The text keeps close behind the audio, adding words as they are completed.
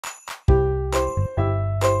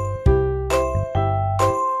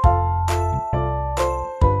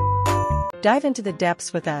Dive into the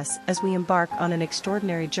depths with us as we embark on an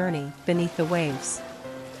extraordinary journey beneath the waves.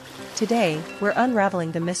 Today, we're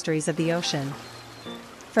unraveling the mysteries of the ocean.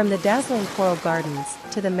 From the dazzling coral gardens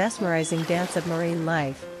to the mesmerizing dance of marine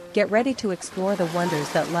life, get ready to explore the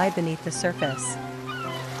wonders that lie beneath the surface.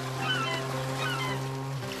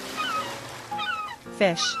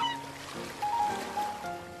 Fish.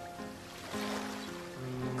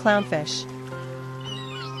 Clownfish.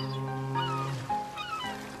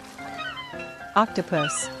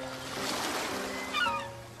 Octopus.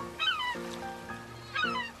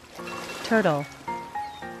 Turtle.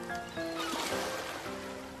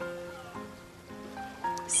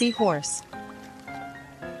 Seahorse.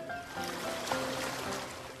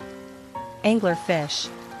 Anglerfish.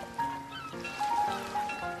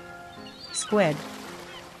 Squid.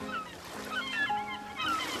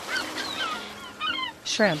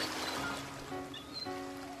 Shrimp.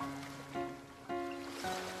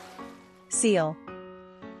 Seal.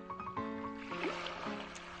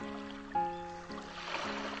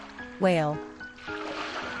 Whale.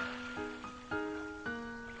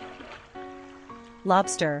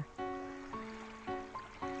 Lobster.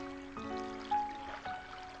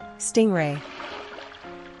 Stingray.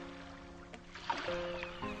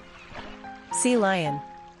 Sealion.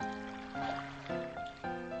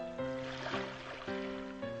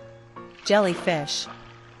 Jellyfish.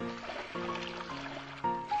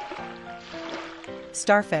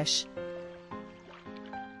 Starfish.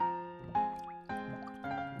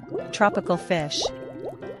 Tropical fish.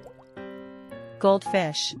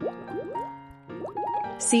 Goldfish.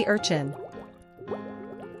 Sea urchin.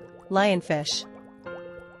 Lionfish.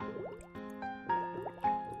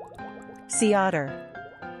 Sea otter.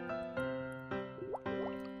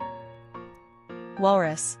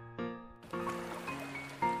 Walrus.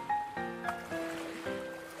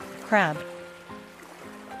 Crab.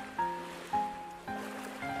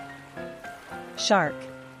 Shark.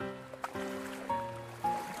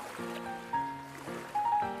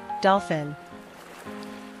 Dolphin.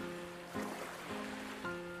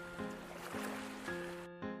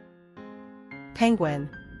 Penguin.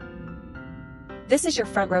 This is your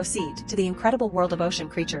front row seat to the incredible world of ocean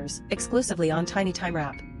creatures, exclusively on Tiny Time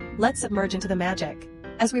Wrap. Let's submerge into the magic.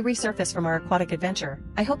 As we resurface from our aquatic adventure,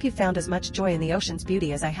 I hope you found as much joy in the ocean's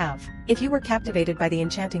beauty as I have. If you were captivated by the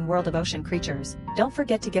enchanting world of ocean creatures, don't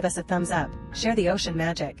forget to give us a thumbs up, share the ocean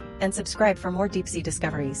magic, and subscribe for more deep-sea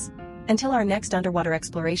discoveries. Until our next underwater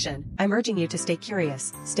exploration, I'm urging you to stay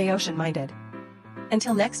curious, stay ocean-minded.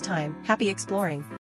 Until next time, happy exploring.